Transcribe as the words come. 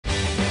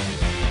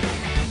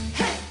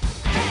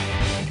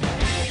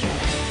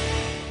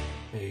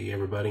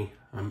everybody,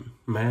 I'm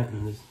Matt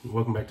and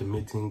welcome back to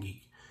Mid-10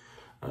 Geek.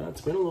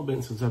 It's been a little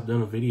bit since I've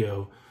done a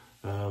video.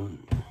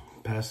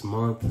 Past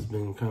month has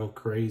been kind of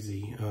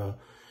crazy. As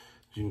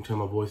you can tell,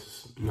 my voice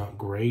is not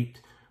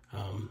great.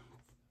 End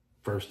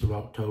of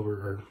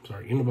October,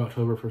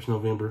 1st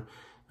November,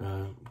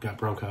 got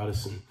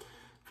bronchitis, and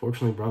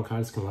fortunately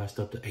bronchitis can last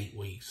up to 8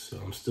 weeks. So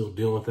I'm still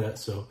dealing with that.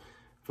 So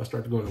if I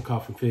start to go into a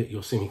coughing fit,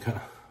 you'll see me kind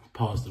of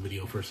pause the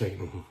video for a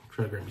second and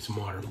try to grab me some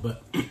water.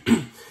 But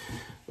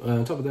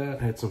on top of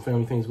that, I had some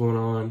family things going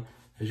on.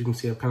 As you can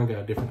see, I've kind of got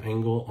a different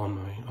angle on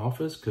my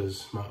office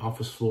because my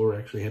office floor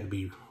actually had to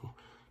be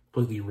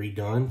completely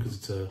redone because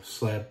it's a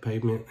slab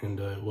pavement and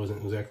it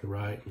wasn't exactly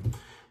right. And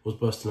was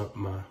busting up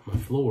my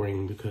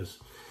flooring because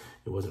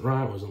it wasn't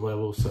right, it wasn't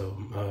level. So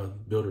the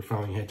builder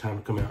finally had time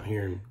to come out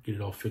here and get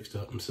it all fixed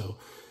up. And so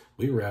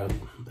we were out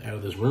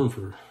of this room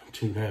for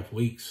 2.5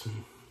 weeks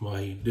while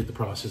he did the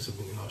process of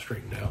getting it all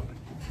straightened out.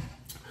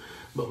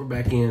 But we're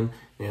back in,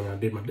 and I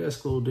did my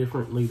desk a little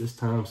differently this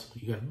time, so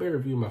you got a better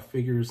view of my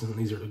figures. And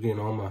these are, again,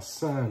 all my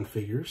signed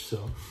figures,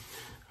 so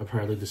I'll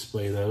proudly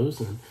display those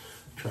and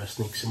try to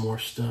sneak some more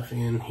stuff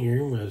in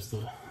here as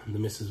the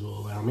missus will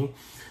allow me.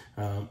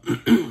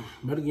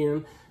 But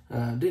again,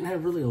 didn't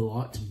have really a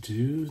lot to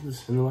do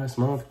in the last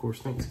month. Of course,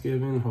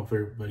 Thanksgiving. Hope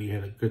everybody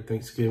had a good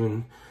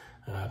Thanksgiving.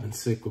 I've been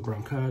sick with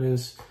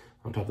bronchitis.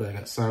 On top of that, I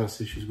got sinus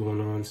issues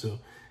going on, so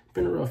it's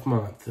been a rough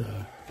month.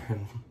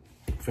 And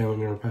family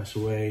member passed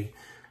away.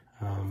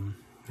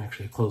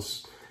 Actually,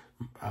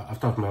 I've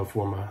talked about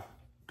before, my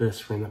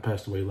best friend that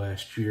passed away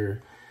last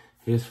year,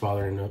 his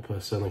father ended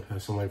up suddenly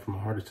passing away from a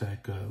heart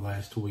attack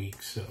last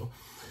week. So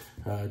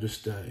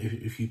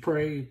if you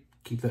pray,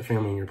 keep that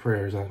family in your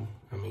prayers. I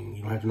mean,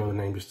 you don't have to know the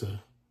name just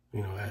to,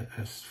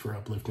 ask for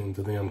uplifting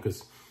to them,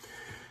 because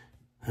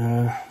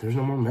there's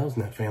no more males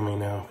in that family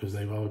now because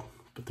they've all,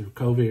 but through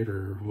COVID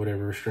or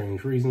whatever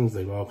strange reasons,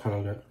 they've all kind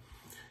of got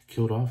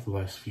killed off the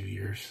last few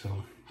years.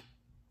 So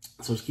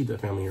just keep that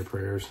family in your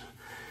prayers,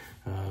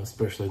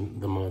 especially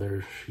the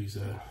mother. She's,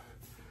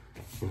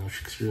 she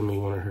considered me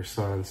one of her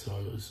sons, so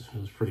it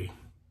was pretty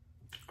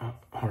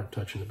heart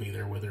touching to be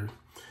there with her.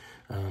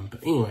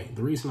 But anyway,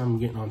 the reason I'm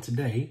getting on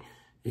today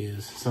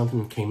is something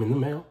that came in the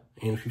mail.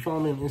 And if you follow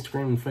me on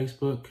Instagram and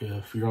Facebook,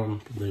 if you're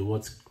on the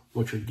What's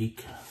Your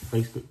Geek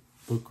Facebook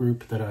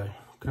group that I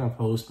kind of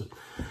post, but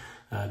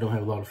I don't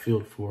have a lot of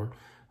field for,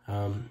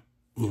 I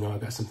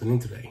got something in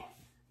today.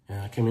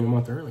 And I came in a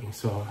month early,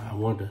 so I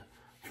wanted to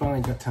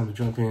finally got time to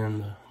jump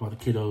in while the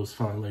kiddos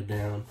finally laid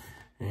down,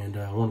 and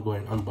I want to go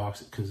ahead and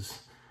unbox it because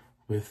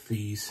with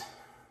these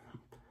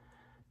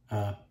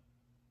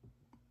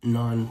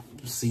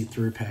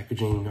non-see-through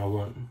packaging,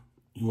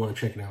 you want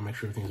to check it out, make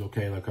sure everything's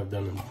okay, like I've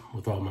done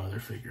with all my other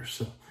figures.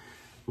 So,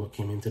 what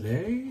came in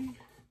today?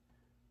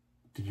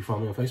 Did you follow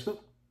me on Facebook?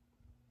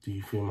 Do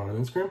you follow me on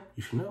Instagram?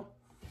 You should know.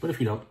 But if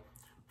you don't,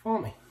 follow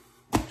me.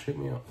 Check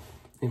me out.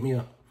 Hit me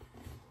up.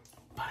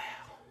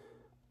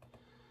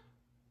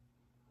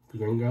 The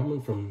Green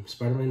Goblin from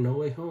Spiderman No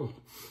Way Home.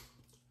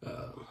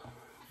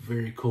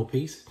 Very cool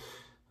piece.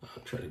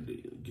 I'll try to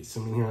get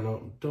some in here. I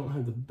don't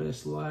have the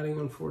best lighting,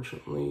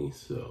 unfortunately,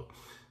 so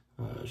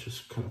it's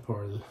just kind of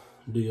part of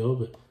the deal,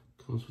 but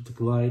comes with the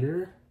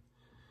glider.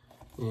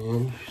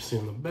 And you see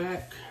on the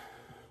back,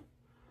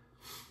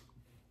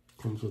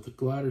 comes with a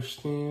glider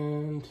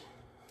stand.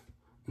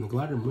 And the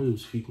glider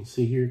moves, if you can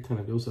see here, it kind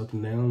of goes up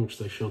and down, which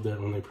they showed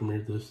that when they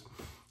premiered this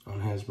on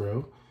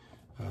Hasbro.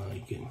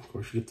 Of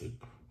course, you get the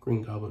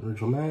Green Goblin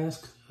original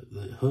mask,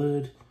 the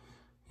hood,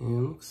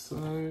 and looks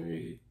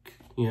like,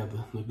 yeah,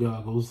 the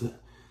goggles that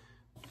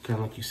kind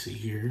of like you see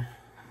here,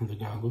 the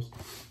goggles.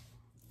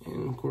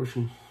 And of course,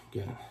 you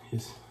got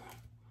his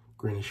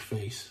greenish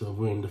face of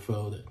Willem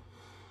Dafoe that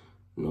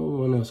no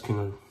one else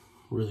can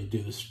really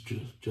do this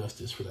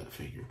justice for that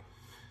figure.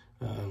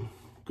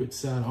 Good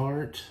side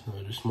art,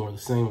 just more of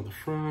the same with the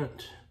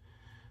front.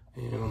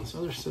 And on this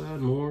other side,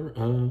 more,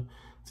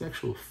 it's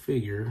actual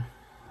figure.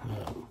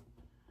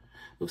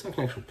 Looks like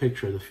an actual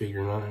picture of the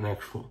figure,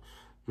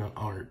 not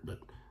art. But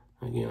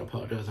again, I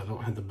apologize, I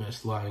don't have the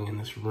best lighting in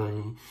this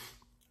room.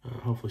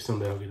 Hopefully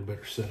someday I'll get a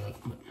better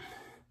setup.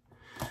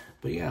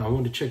 But yeah, I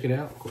wanted to check it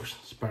out. Of course,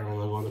 Spider-Man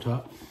logo on the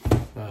top.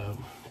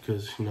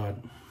 Because,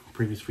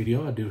 previous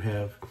video, I do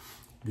have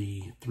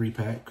the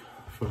 3-pack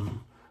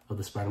of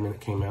the Spider-Man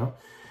that came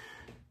out.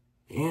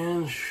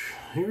 And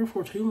here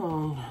for too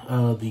long,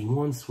 the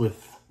ones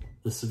with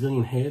the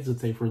civilian heads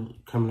that they were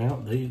coming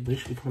out, they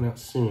should be coming out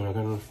soon. I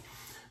got a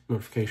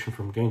notification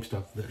from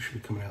GameStop that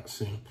should be coming out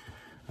soon.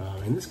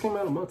 And this came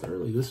out a month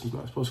early. This was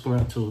not supposed to come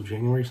out until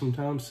January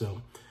sometime.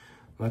 So,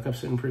 like I've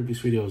said in previous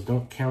videos,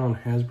 don't count on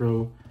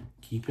Hasbro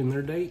keeping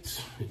their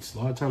dates. It's a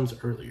lot of times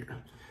earlier.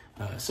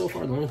 So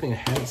far, the only thing I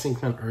haven't seen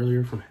come out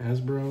earlier from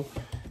Hasbro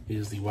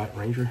is the White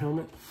Ranger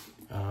helmet.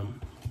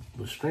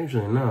 But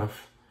strangely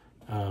enough,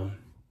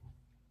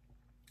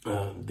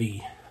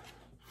 the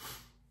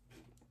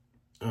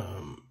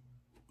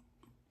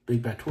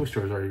Big Bad Toy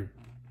Stores already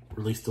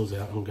released those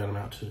out and got them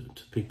out to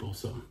people.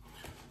 So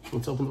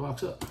let's open the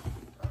box up.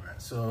 All right,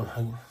 So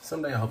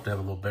someday I hope to have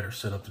a little better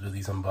setup to do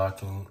these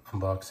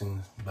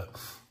unboxings, but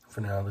for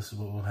now, this is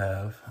what we'll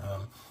have.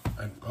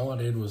 All I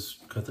did was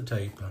cut the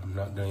tape. I'm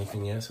not doing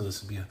anything yet, so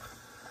this will be a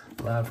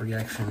live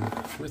reaction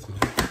with me.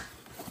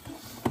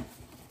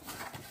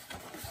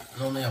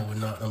 Normally I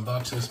would not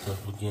unbox this, but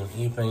again,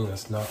 anything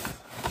that's not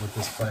with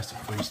this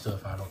plastic-free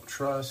stuff I don't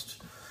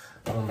trust.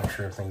 I want to make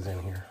sure everything's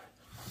in here.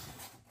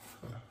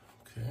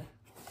 Okay.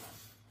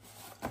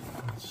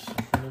 Let's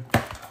flip.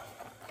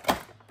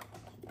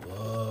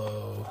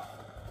 Whoa.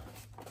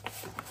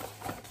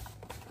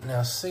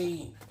 Now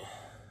see,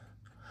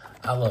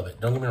 I love it.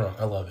 Don't get me wrong,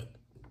 I love it.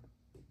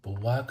 But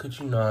why could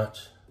you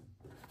not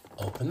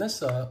open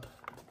this up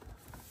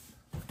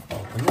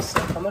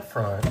on the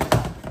front,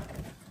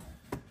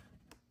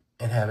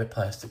 and have it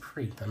plastic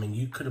free? I mean,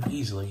 you could have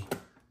easily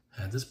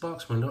had this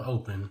box window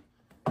open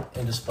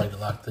and displayed it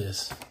like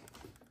this.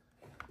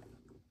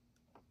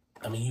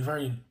 I mean,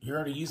 you're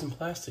already using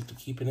plastic to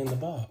keep it in the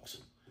box.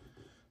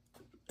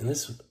 And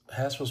this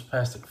Hasbro's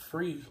plastic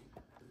free.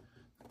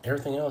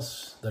 Everything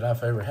else that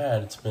I've ever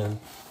had, it's been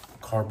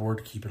cardboard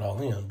to keep it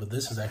all in, but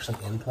this is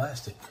actually in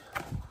plastic.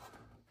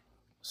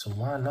 So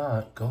why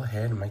not go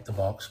ahead and make the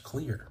box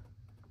clear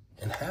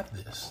and have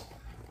this?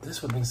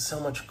 This would be so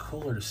much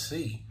cooler to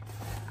see.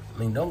 I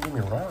mean, don't get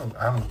me wrong,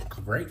 I'm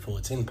grateful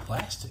it's in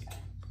plastic.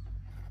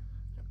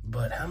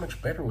 But how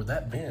much better would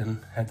that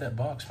been had that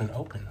box been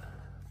open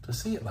to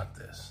see it like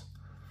this?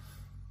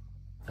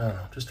 I don't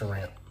know, just a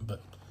rant,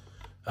 but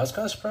I was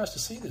kind of surprised to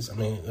see this. I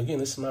mean, again,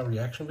 this is my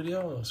reaction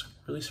video. I was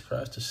really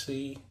surprised to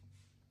see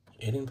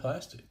it in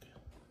plastic.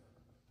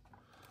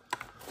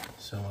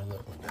 So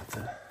look, we got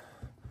the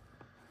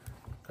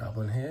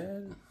Goblin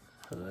head,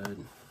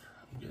 hood.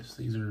 I guess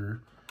these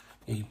are,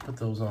 yeah, you put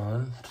those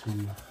on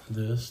to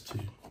this to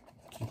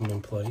keep them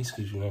in place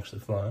because you can actually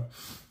fly.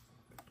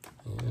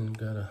 And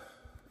got a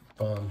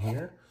bomb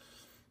here.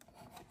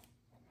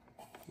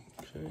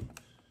 Okay.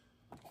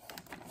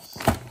 So,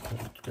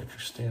 got your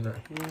stand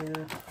right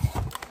here.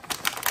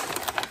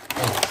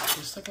 Oh,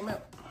 just take them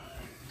out.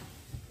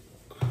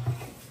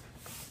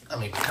 I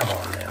mean, come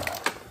on now.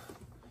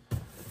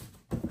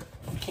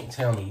 You can't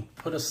tell me,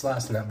 put a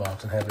slice in that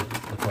box and have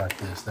it look like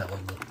this. That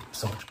would look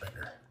so much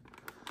better.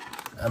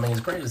 I mean,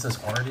 as great as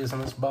this art is on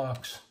this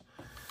box,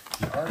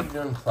 you're already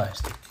doing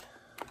plastic.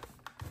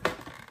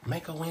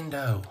 Make a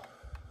window.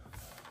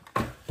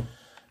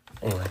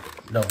 Anyway,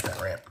 done with that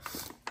rant.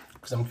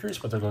 Because I'm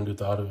curious what they're going to do with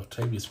the Auto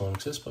Octavius one,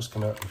 because it's supposed to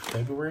come out in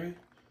February.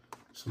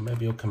 So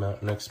maybe it'll come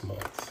out next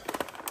month.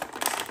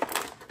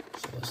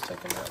 So let's take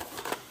them out.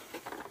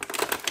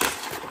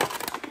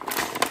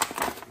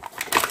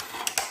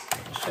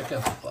 Let's check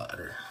out the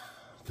glider.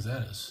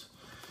 Because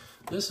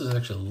this is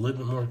actually a little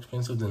bit more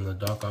expensive than the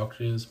Doc Ock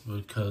is,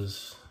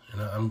 because,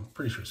 and I'm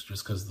pretty sure it's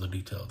just because of the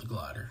detail of the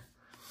glider.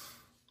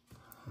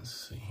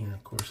 Let's see here,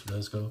 of course it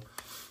does go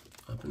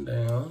up and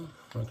down,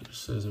 like it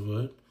says it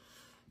would.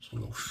 So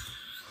go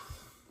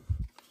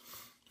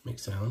make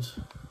sounds.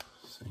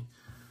 Let's see.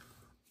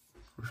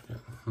 Of course, got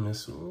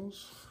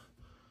missiles.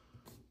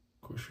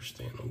 Of course, your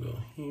stand will go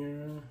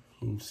here.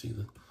 You can see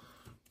the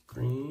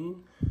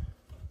green.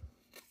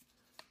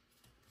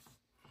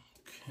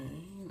 Okay,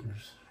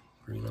 there's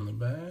green on the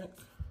back.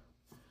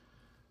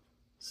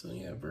 So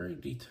yeah, very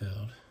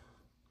detailed.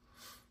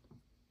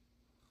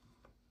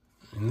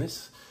 And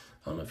this,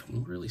 I don't know if you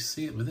can really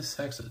see it, but this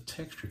has a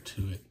texture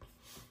to it.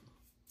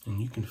 And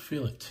you can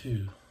feel it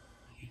too.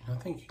 I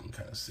think you can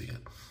kind of see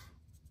it.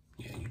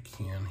 Yeah, you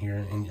can here.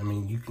 And I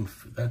mean, you can,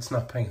 that's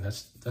not paint.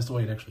 That's the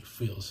way it actually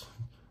feels.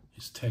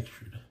 It's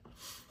textured.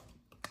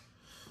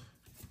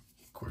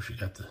 Of course, you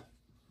got the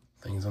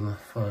things on the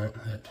front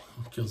that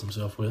he kills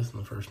himself with in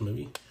the first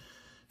movie.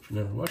 If you've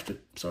never watched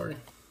it, sorry.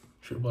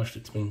 Should have watched it.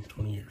 It's been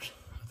 20 years,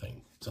 I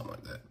think. Something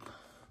like that.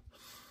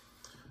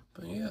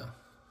 But yeah.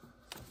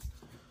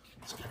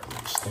 Let's get our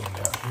little stand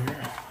out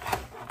here.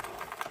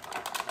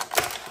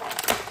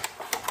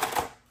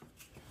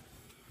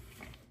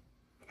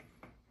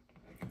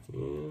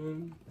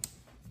 And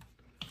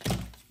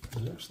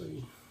there's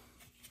actually,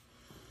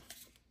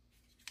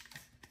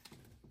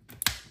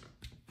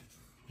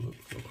 look,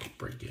 I don't want to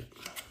break it.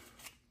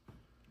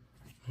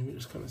 Maybe it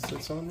just kind of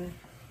sits on there.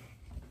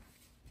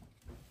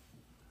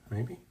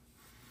 Maybe.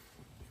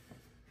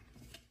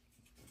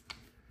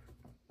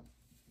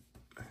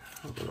 I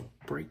don't want to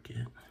break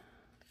it.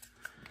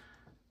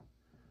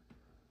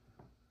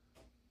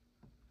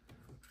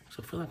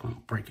 So I feel like I'm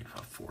gonna break it if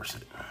I force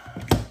it.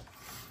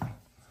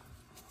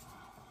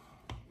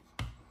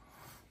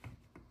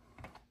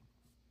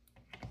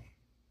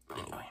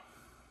 Anyway.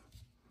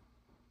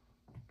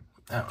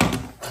 Oh,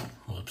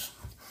 whoops.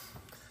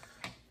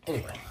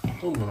 Anyway,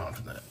 we'll move on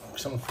from that.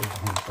 Some feel like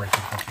I'm gonna break it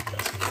if I keep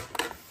messing with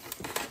it.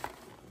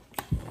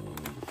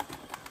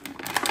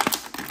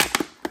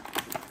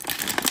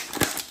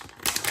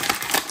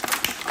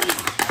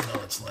 I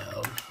know it's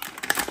loud.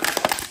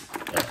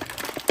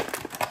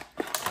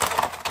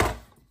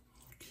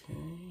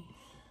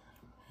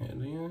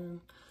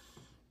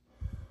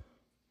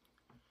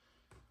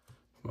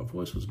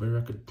 Voice was better,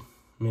 I could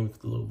mimic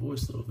the little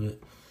voice a little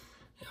bit.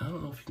 And I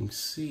don't know if you can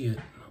see it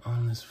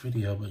on this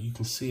video, but you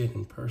can see it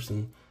in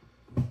person,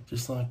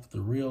 just like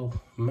the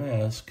real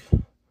mask.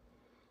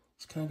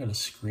 It's kind of got a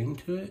screen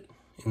to it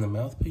in the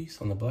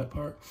mouthpiece on the black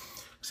part.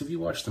 So if you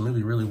watch the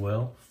movie really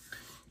well,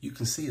 you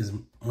can see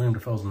William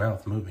Dafoe's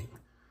mouth moving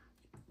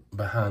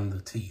behind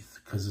the teeth,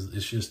 because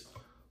it's just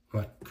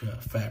like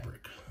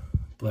fabric,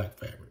 black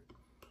fabric.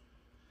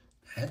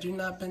 Had you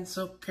not been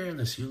so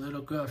careless, your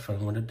little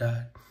girlfriend would have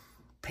died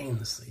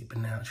painlessly, but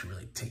now that you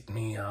really ticked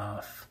me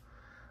off,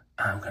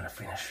 I'm gonna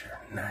finish her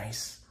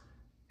nice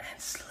and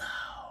slow.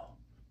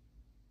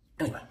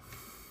 Anyway.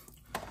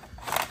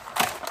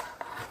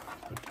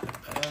 Put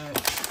that back.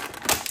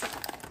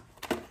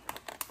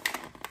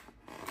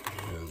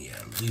 And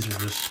yeah, these are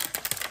just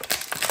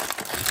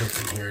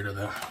hooking here to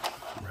the,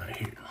 right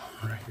here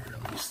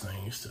on these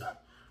things to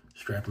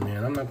strap them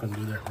in. I'm not gonna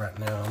do that right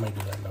now. I may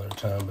do that another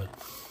time, but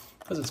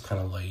because it's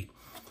kind of late.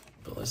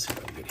 But let's see if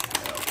I can get it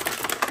out.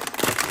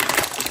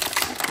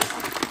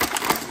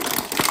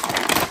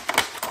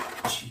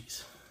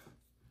 Jeez.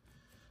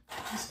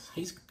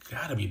 He's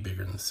got to be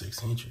bigger than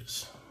 6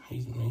 inches. I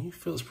mean, he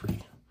feels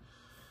pretty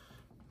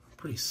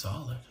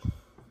solid.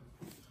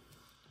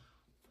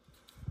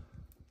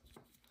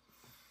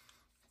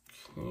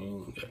 Okay,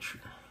 you got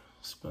your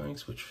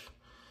spikes, which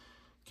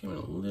came in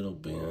a little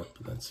bent,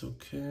 but that's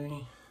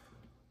okay.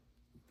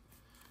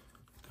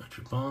 Got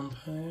your bond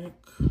pack.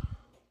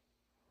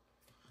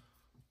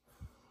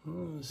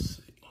 Let's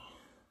see.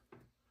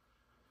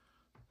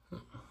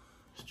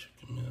 Let's check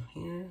them out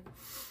here.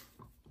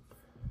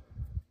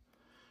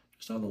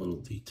 Just all the little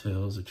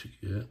details that you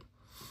get.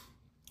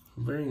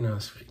 Very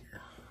nice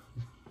figure.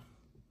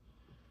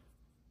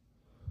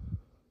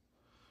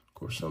 Of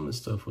course, some of this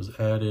stuff was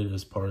added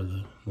as part of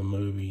the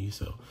movie.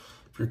 So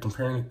if you're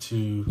comparing it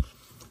to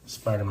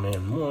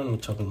Spider-Man 1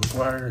 with Tobey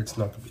Maguire, it's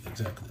not going to be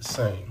exactly the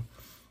same.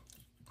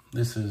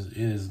 This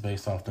is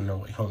based off the No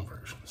Way Home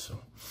version. So,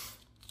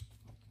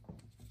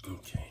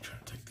 okay, try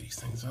to take these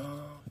things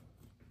off.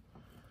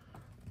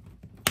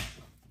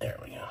 There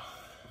we go.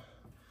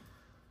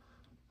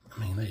 I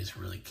mean, they just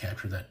really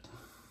captured that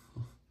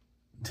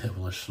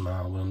devilish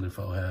smile Willem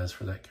Dafoe has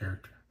for that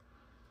character.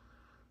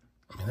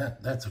 I mean,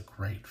 that's a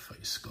great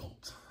face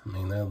sculpt. I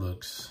mean, that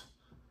looks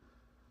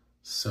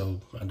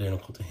so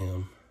identical to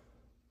him.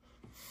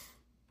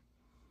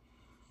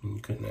 I mean,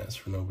 you couldn't ask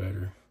for no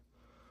better.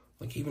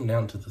 Like, even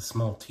down to the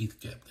small teeth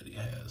gap that he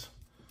has.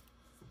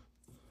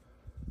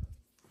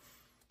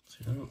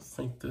 See, I don't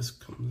think this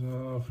comes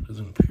off. It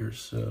doesn't appear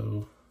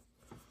so.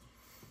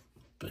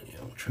 But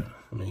yeah, we'll try.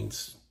 I mean,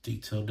 it's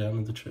detailed down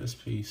to the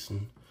chest piece,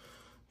 and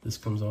this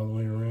comes all the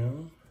way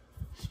around.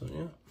 So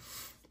yeah.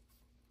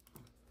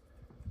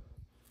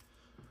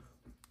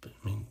 But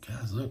I mean,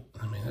 guys, look.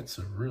 I mean, that's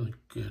a really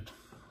good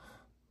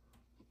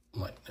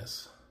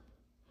likeness.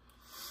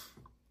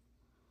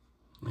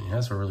 I mean,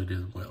 Hasbro really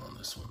did well on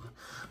this one.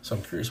 So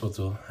I'm curious how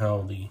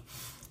the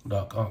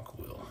Doc Ock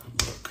will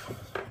look.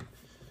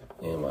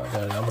 And while I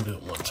got it, I'm gonna do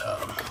it one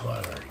time. Well,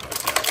 I already got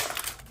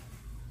that.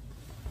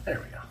 There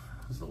we go.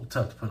 It's a little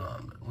tough to put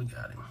on, but we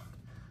got him.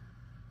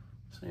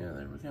 So yeah,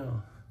 there we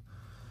go.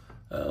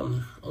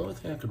 Only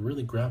thing I could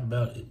really grab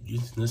about it,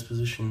 using this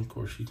position, of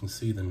course, you can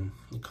see the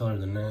color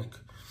of the neck.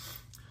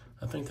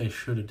 I think they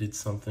should have did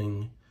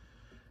something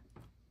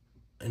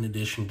in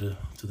addition to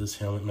this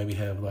helmet. Maybe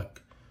have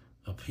like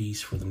a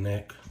piece for the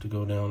neck to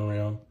go down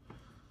around.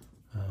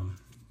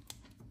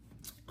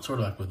 Sort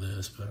of like with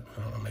this, but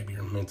I don't know, maybe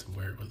you're meant to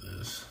wear it with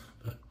this,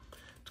 but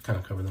to kind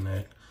of cover the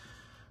neck.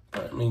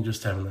 But I mean,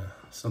 just having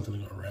something to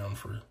go around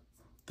for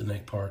the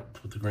neck part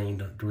with the green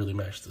to really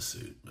match the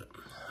suit. But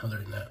other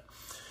than that,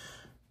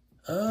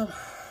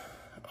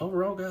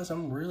 overall, guys,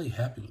 I'm really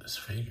happy with this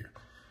figure.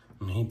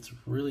 I mean, it's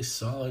really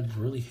solid,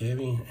 really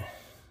heavy.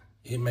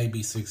 It may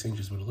be 6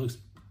 inches, but it looks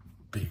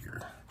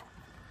bigger.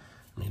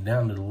 I mean,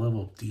 down to the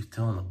level of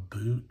detail in the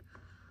boot.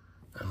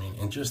 I mean,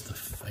 and just the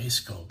face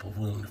sculpt of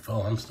Willem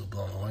Dafoe, I'm still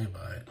blown away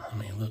by it. I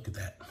mean, look at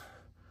that.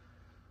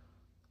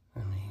 I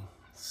mean,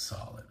 it's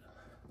solid.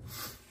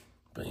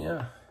 But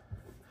yeah.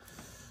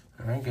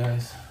 All right,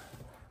 guys.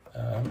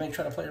 I may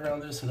try to play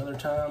around this another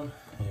time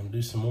and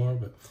do some more,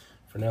 but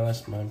for now,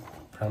 that's my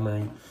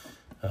primary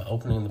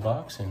opening the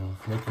box and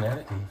looking at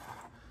it, and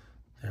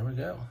there we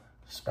go.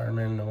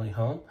 Spider-Man No Way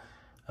Home.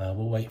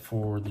 We'll wait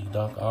for the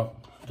Doc Ock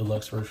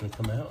Deluxe version to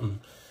come out, and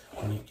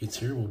when it gets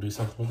here, we'll do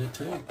something with it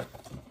too.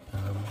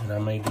 And I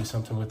may do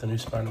something with the new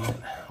Spider-Man,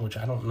 which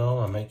I don't know.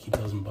 I may keep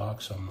those in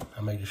box, so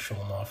I may just show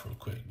them off real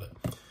quick. But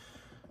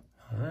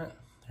all right,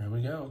 there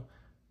we go.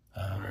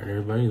 All right,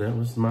 everybody, that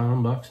was my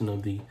unboxing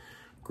of the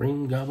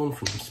Green Goblin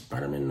from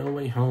Spider-Man No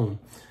Way Home.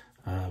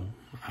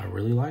 I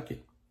really like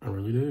it. I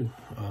really do.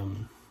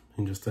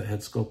 And just the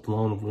head sculpt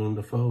alone of Willem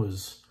Dafoe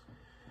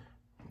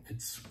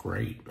it's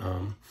great.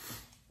 I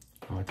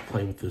like to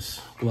play with this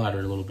glider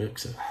a little bit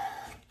because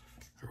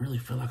I really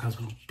felt like I was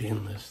going to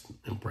bend this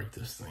and break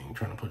this thing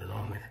trying to put it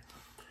on there.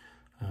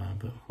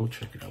 But we'll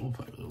check it out. We'll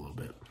play with it a little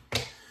bit.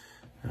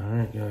 All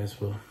right, guys.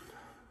 Well,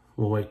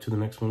 we'll wait till the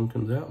next one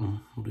comes out and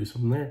we'll do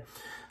something there.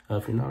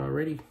 If you're not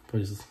already,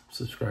 please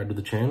subscribe to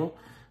the channel.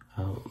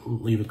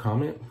 Leave a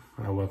comment.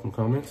 I welcome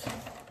comments.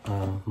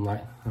 I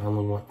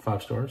only want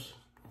 5 stars.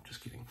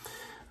 Just kidding.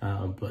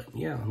 But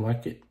yeah,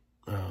 like it.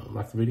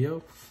 Like the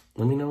video.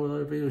 Let me know what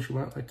other videos you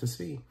might like to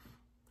see.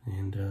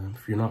 And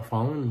if you're not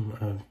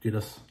following, get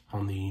us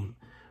on the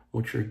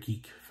What's Your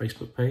Geek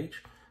Facebook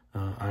page.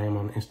 I am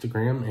on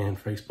Instagram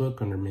and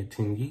Facebook under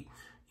Mid-10 Geek.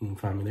 You can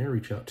find me there.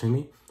 Reach out to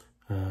me.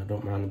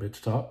 Don't mind a bit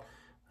to talk.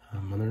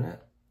 Other than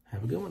that,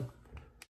 have a good one.